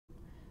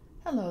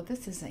Hello,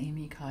 this is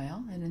Amy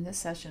Kyle, and in this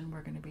session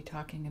we're going to be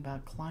talking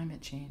about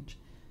climate change.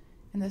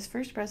 And this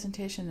first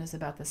presentation is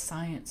about the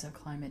science of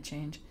climate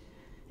change.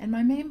 And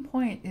my main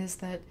point is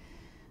that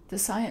the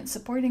science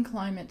supporting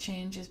climate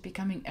change is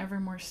becoming ever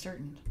more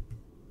certain.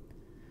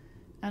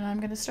 And I'm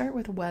going to start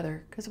with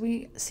weather, because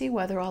we see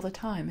weather all the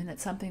time, and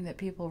it's something that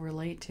people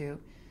relate to.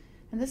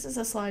 And this is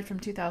a slide from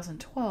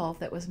 2012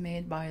 that was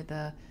made by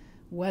the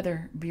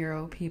Weather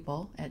Bureau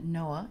people at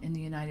NOAA in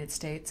the United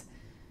States.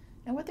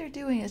 And what they're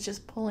doing is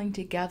just pulling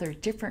together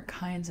different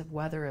kinds of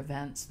weather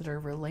events that are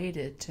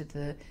related to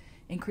the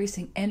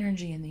increasing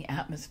energy in the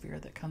atmosphere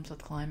that comes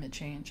with climate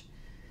change.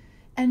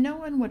 And no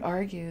one would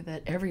argue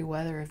that every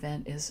weather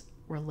event is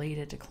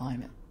related to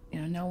climate.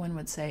 No one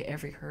would say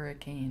every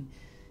hurricane,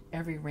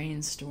 every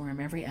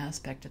rainstorm, every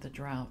aspect of the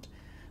drought.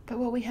 But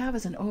what we have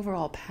is an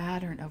overall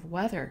pattern of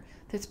weather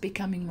that's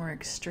becoming more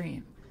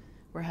extreme.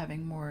 We're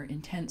having more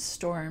intense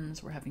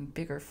storms, we're having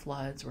bigger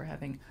floods, we're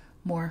having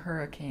more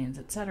hurricanes,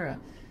 etc.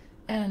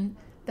 And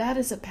that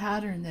is a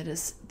pattern that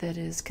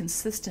is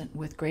consistent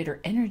with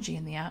greater energy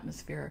in the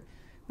atmosphere,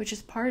 which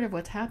is part of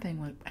what's happening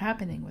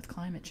with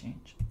climate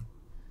change.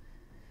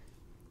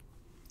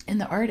 In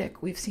the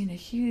Arctic, we've seen a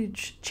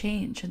huge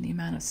change in the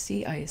amount of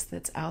sea ice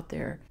that's out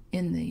there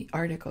in the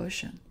Arctic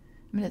Ocean.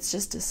 I mean, it's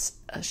just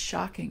a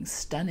shocking,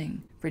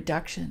 stunning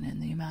reduction in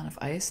the amount of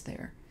ice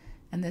there.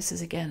 And this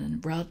is,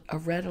 again, a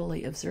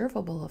readily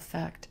observable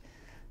effect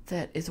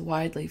that is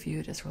widely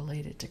viewed as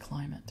related to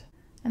climate.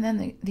 And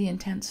then the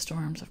intense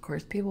storms, of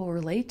course, people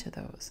relate to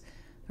those.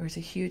 There was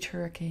a huge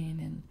hurricane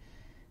in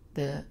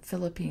the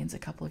Philippines a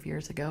couple of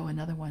years ago,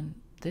 another one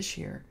this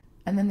year.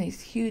 And then these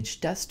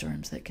huge dust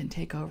storms that can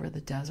take over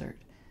the desert.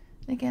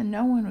 And again,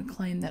 no one would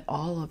claim that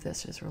all of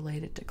this is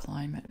related to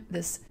climate.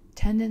 This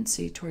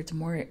tendency towards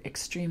more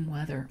extreme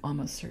weather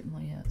almost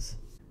certainly is.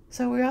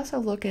 So we also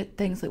look at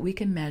things that we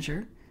can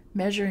measure.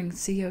 Measuring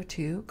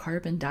CO2,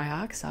 carbon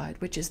dioxide,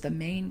 which is the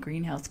main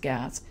greenhouse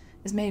gas,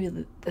 is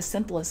maybe the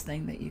simplest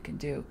thing that you can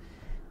do.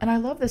 And I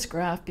love this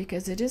graph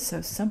because it is so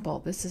simple.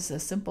 This is a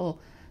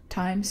simple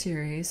time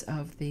series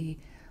of the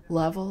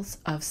levels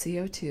of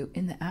CO2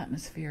 in the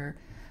atmosphere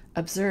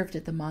observed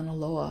at the Mauna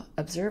Loa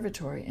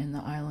Observatory in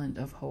the island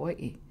of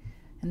Hawaii.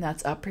 And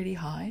that's up pretty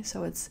high,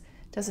 so it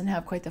doesn't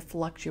have quite the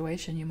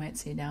fluctuation you might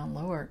see down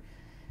lower.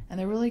 And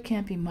there really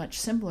can't be much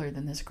simpler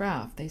than this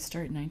graph. They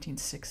start in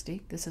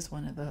 1960. This is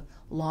one of the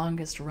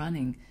longest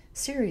running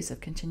series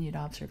of continued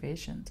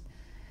observations.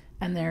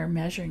 And they're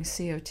measuring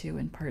CO2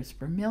 in parts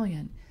per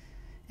million.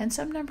 And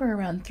some number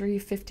around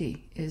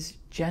 350 is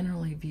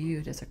generally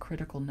viewed as a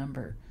critical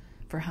number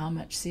for how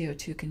much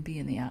CO2 can be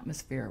in the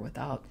atmosphere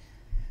without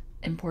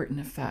important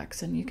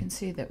effects. And you can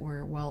see that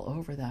we're well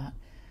over that.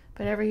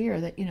 But every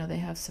year that they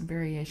have some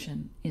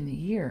variation in the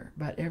year,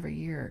 but every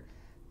year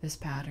this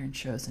pattern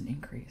shows an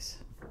increase.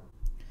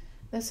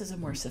 This is a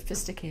more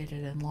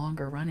sophisticated and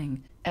longer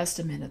running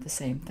estimate of the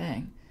same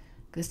thing.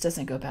 This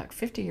doesn't go back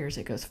 50 years,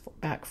 it goes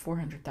back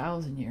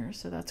 400,000 years,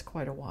 so that's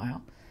quite a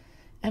while.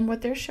 And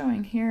what they're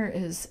showing here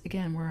is,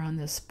 again, we're on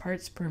this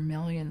parts per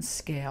million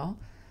scale.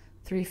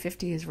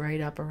 350 is right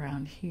up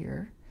around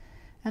here.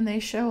 And they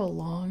show a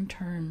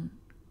long-term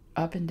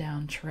up and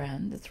down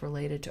trend that's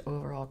related to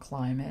overall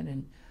climate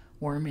and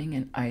warming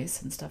and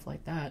ice and stuff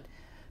like that,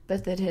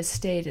 but that has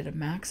stayed at a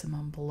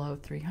maximum below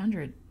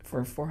 300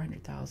 for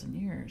 400,000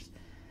 years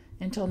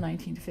until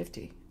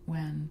 1950,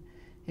 when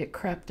it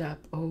crept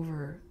up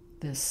over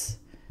this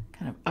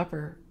kind of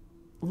upper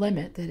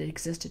limit that had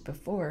existed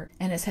before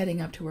and is heading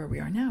up to where we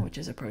are now, which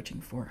is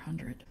approaching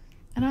 400.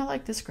 And I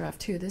like this graph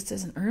too. This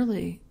is an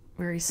early,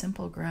 very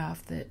simple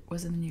graph that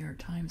was in the New York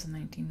Times in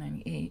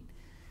 1998.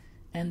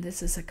 And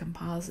this is a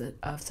composite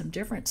of some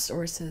different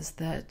sources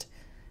that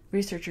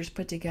researchers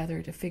put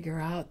together to figure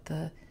out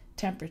the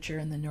temperature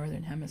in the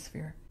northern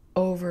hemisphere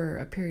over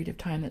a period of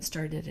time that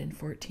started in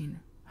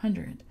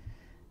 1400.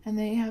 And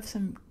they have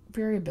some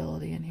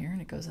variability in here,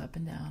 and it goes up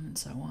and down and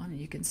so on. And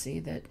you can see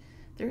that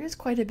there is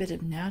quite a bit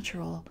of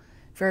natural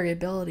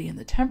variability in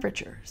the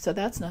temperature, so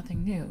that's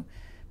nothing new.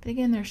 But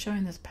again, they're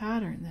showing this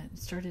pattern that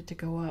started to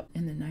go up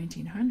in the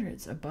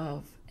 1900s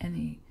above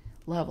any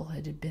level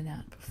it had been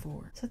at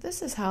before. So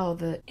this is how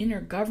the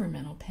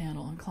Intergovernmental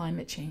Panel on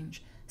Climate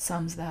Change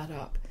sums that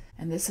up.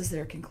 And this is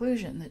their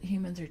conclusion, that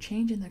humans are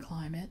changing the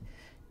climate,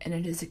 and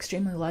it is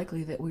extremely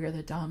likely that we are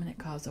the dominant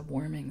cause of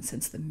warming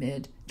since the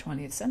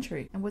mid-20th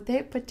century. And what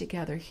they've put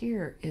together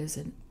here is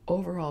an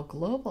overall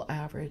global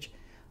average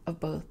of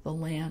both the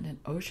land and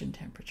ocean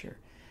temperature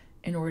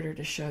in order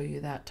to show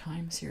you that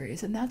time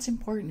series. And that's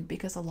important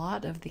because a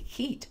lot of the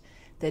heat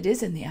that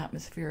is in the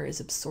atmosphere is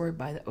absorbed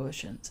by the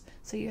oceans.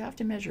 So you have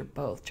to measure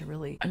both to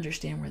really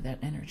understand where that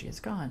energy has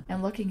gone.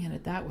 And looking at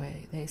it that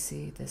way, they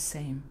see the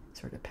same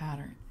sort of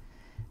pattern.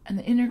 And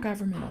the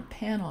Intergovernmental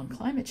Panel on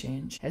Climate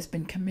Change has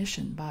been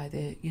commissioned by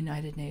the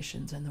United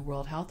Nations and the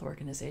World Health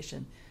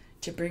Organization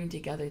to bring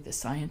together the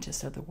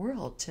scientists of the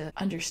world to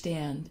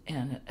understand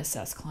and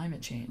assess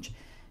climate change.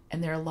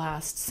 And their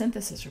last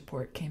synthesis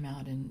report came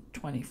out in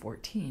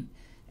 2014.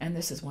 And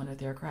this is one of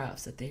their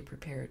graphs that they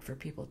prepared for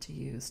people to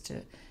use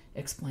to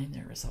explain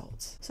their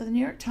results. So the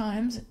New York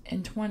Times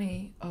in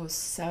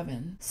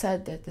 2007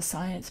 said that the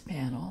science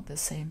panel, the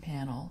same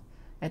panel,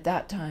 at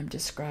that time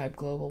described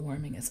global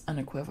warming as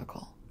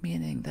unequivocal,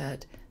 meaning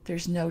that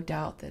there's no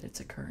doubt that it's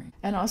occurring.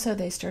 And also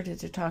they started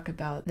to talk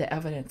about the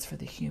evidence for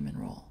the human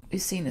role.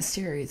 We've seen a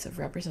series of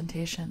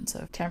representations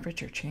of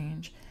temperature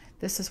change.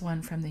 This is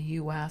one from the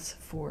US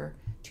for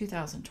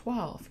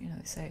 2012. They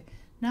say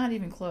not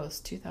even close.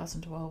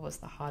 2012 was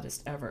the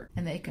hottest ever.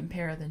 And they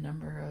compare the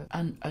number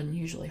of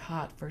unusually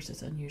hot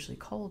versus unusually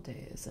cold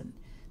days. And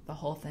the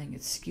whole thing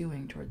is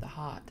skewing toward the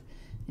hot.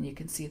 And you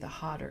can see the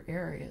hotter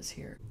areas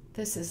here.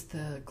 This is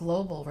the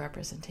global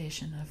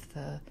representation of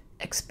the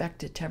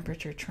expected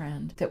temperature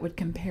trend that would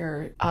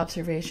compare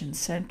observations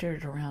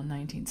centered around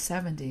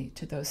 1970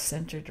 to those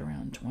centered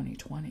around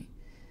 2020.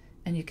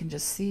 And you can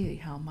just see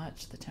how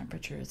much the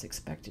temperature is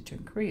expected to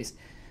increase.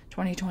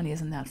 2020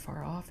 isn't that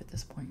far off at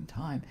this point in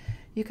time.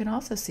 You can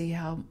also see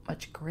how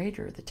much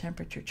greater the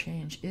temperature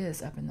change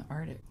is up in the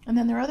Arctic. And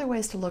then there are other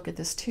ways to look at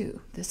this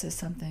too. This is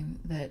something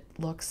that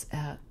looks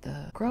at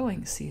the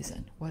growing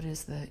season. What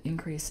is the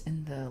increase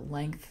in the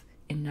length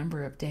in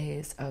number of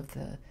days of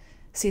the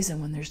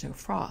season when there's no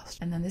frost?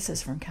 And then this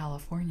is from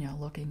California,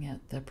 looking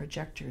at the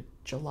projected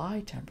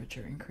July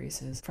temperature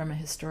increases from a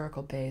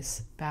historical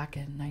base back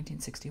in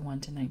 1961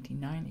 to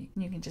 1990.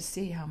 And you can just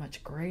see how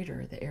much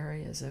greater the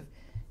areas of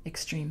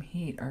extreme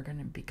heat are going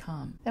to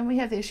become. Then we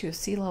have the issue of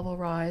sea level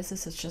rise.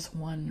 This is just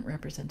one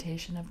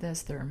representation of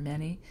this. There are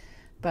many,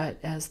 but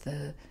as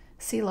the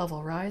sea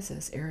level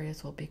rises,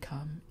 areas will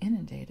become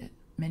inundated.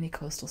 Many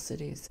coastal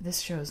cities.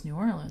 This shows New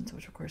Orleans,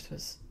 which of course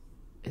is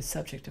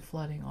subject to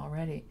flooding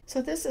already.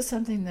 So this is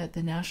something that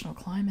the National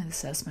Climate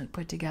Assessment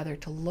put together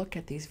to look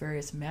at these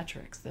various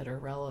metrics that are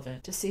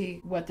relevant to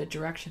see what the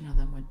direction of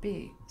them would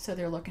be. So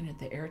they're looking at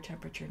the air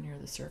temperature near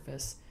the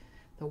surface,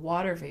 the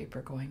water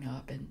vapor going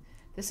up, and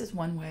this is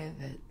one way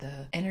that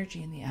the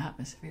energy in the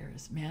atmosphere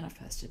is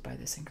manifested by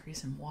this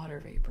increase in water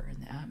vapor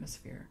in the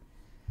atmosphere.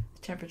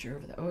 The temperature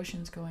over the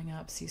oceans going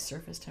up, sea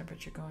surface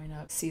temperature going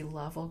up, sea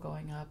level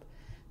going up,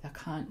 the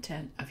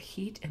content of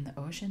heat in the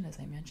ocean, as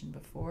I mentioned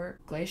before.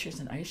 Glaciers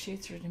and ice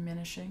sheets are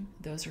diminishing.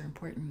 Those are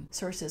important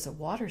sources of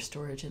water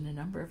storage in a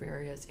number of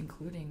areas,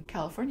 including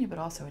California, but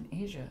also in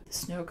Asia. The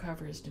snow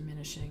cover is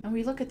diminishing. And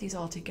we look at these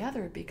all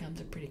together, it becomes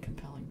a pretty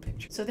compelling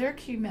picture. So their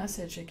key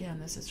message,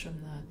 again, this is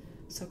from the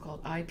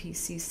so-called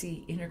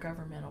IPCC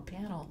Intergovernmental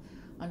Panel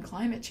on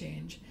Climate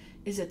Change,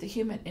 is that the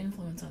human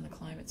influence on the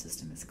climate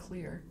system is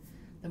clear.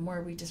 The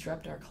more we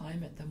disrupt our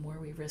climate, the more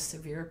we risk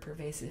severe,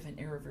 pervasive, and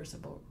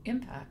irreversible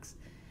impacts.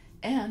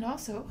 And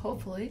also,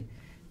 hopefully,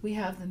 we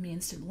have the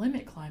means to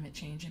limit climate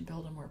change and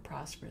build a more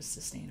prosperous,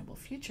 sustainable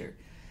future.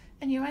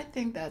 And you might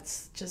think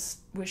that's just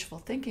wishful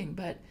thinking,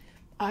 but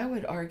I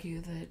would argue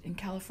that in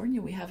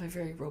California we have a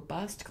very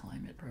robust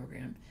climate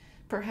program.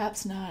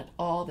 Perhaps not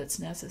all that's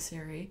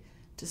necessary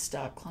to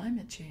stop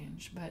climate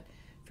change, but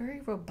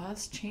very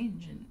robust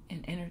change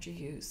in energy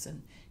use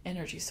and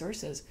energy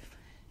sources.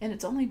 And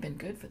it's only been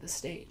good for the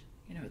state.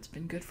 It's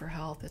been good for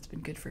health, it's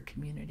been good for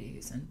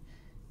communities, and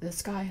the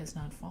sky has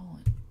not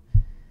fallen.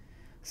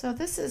 So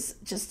this is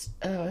just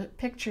a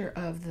picture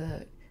of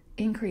the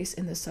increase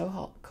in the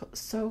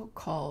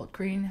so-called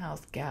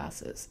greenhouse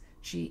gases,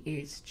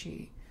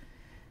 GHG,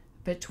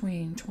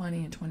 between 20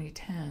 and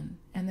 2010.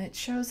 And that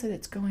shows that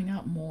it's going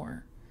up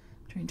more.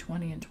 Between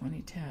 20 and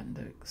 2010,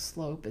 the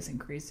slope is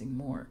increasing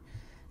more.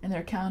 And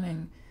they're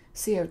counting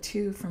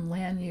CO2 from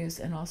land use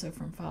and also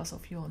from fossil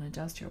fuel and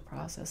industrial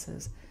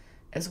processes,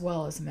 as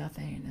well as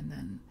methane and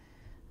then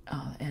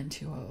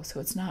N2O. So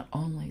it's not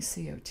only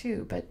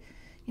CO2, but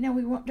we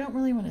don't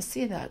really want to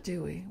see that,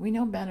 do we? We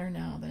know better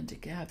now than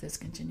to have this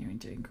continuing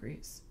to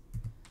increase.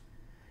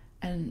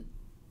 And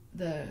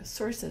the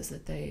sources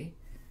that they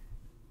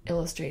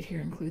illustrate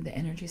here include the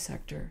energy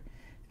sector,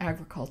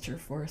 agriculture,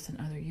 forest and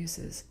other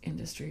uses,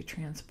 industry,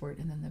 transport,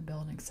 and then the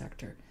building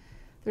sector.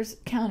 There's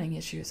counting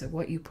issues of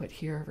what you put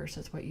here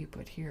versus what you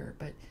put here,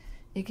 but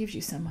it gives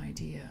you some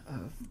idea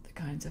of the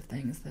kinds of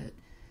things that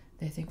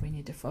they think we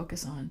need to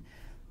focus on.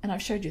 And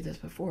I've showed you this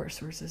before,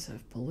 sources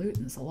of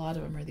pollutants. A lot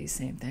of them are these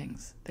same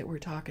things that we're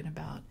talking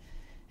about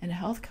in a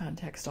health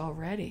context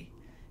already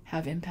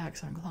have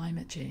impacts on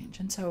climate change.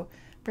 And so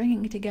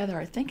bringing together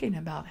our thinking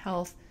about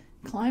health,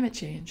 climate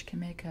change can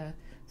make a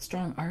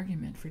strong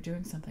argument for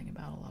doing something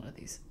about a lot of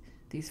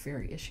these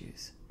very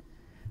issues.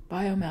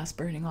 Biomass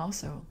burning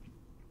also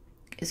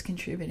is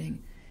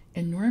contributing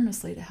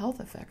enormously to health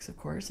effects, of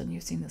course, and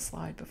you've seen this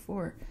slide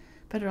before,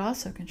 but it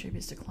also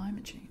contributes to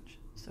climate change.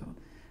 So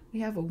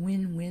we have a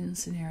win-win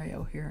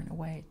scenario here in a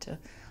way to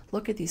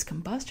look at these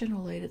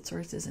combustion-related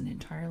sources in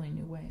entirely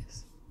new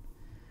ways.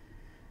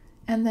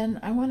 And then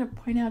I want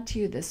to point out to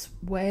you this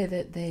way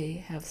that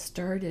they have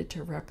started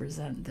to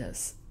represent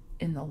this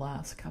in the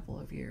last couple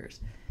of years.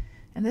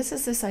 And this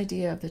is this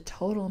idea of the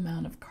total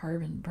amount of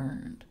carbon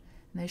burned.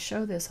 And they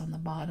show this on the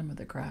bottom of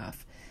the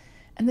graph.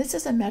 And this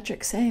is a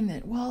metric saying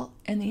that, well,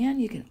 in the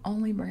end, you can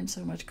only burn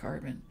so much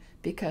carbon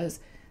because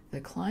the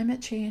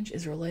climate change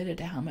is related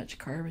to how much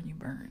carbon you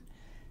burn.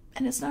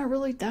 And it's not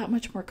really that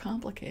much more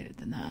complicated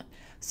than that.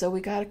 So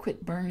we got to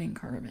quit burning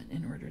carbon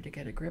in order to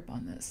get a grip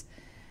on this.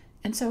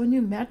 And so a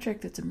new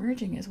metric that's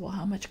emerging is, well,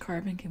 how much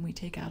carbon can we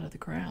take out of the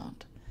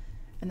ground?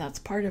 And that's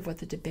part of what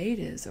the debate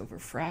is over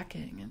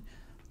fracking and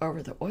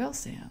over the oil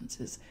sands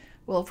is,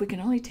 well, if we can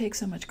only take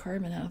so much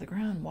carbon out of the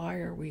ground, why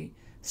are we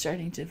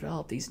starting to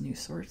develop these new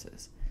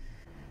sources?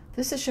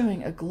 This is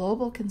showing a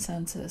global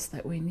consensus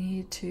that we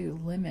need to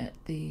limit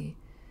the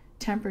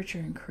temperature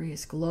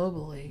increase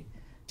globally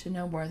to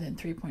no more than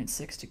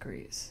 3.6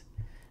 degrees.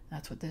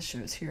 That's what this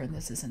shows here, and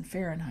this is in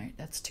Fahrenheit.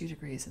 That's 2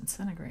 degrees in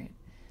centigrade.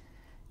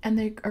 And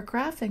they are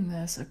graphing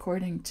this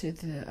according to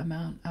the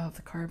amount of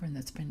the carbon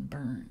that's been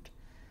burned.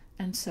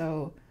 And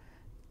so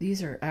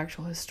these are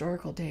actual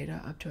historical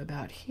data up to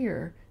about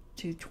here,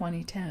 to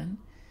 2010,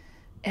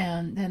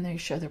 and then they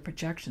show the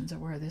projections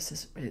of where this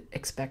is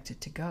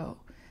expected to go.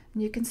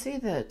 And you can see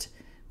that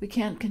we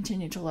can't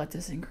continue to let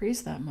this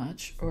increase that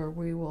much, or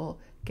we will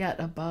get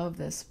above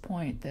this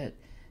point that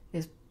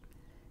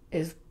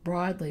is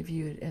broadly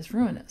viewed as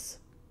ruinous.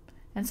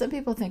 And some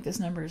people think this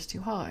number is too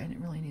high and it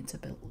really needs to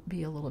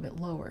be a little bit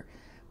lower.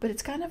 But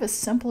it's kind of a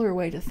simpler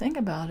way to think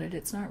about it.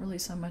 It's not really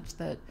so much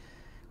that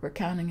we're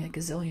counting a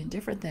gazillion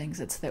different things,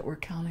 it's that we're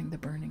counting the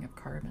burning of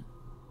carbon.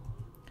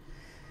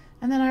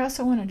 And then I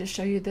also wanted to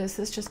show you this.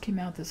 This just came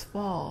out this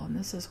fall, and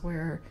this is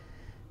where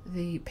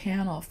the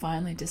panel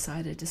finally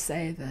decided to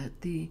say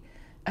that the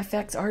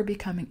effects are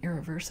becoming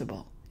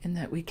irreversible in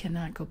that we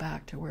cannot go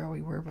back to where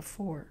we were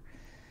before.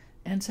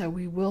 And so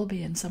we will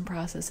be in some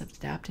process of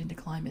adapting to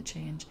climate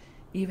change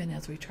even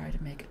as we try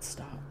to make it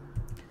stop.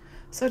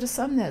 So to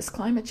sum this,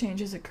 climate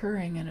change is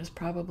occurring and is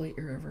probably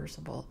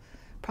irreversible.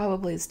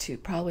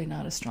 Probably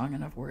not a strong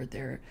enough word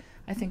there.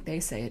 I think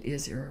they say it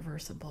is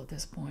irreversible at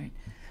this point.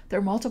 There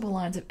are multiple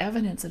lines of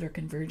evidence that are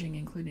converging,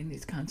 including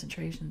these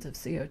concentrations of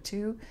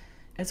CO2,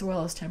 as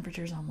well as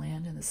temperatures on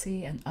land and the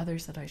sea and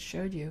others that I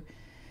showed you.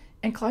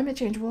 And climate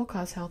change will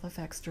cause health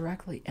effects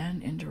directly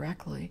and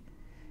indirectly,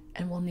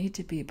 and we'll need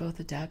to be both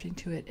adapting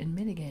to it and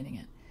mitigating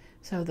it.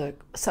 So the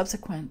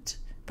subsequent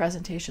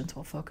presentations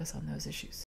will focus on those issues.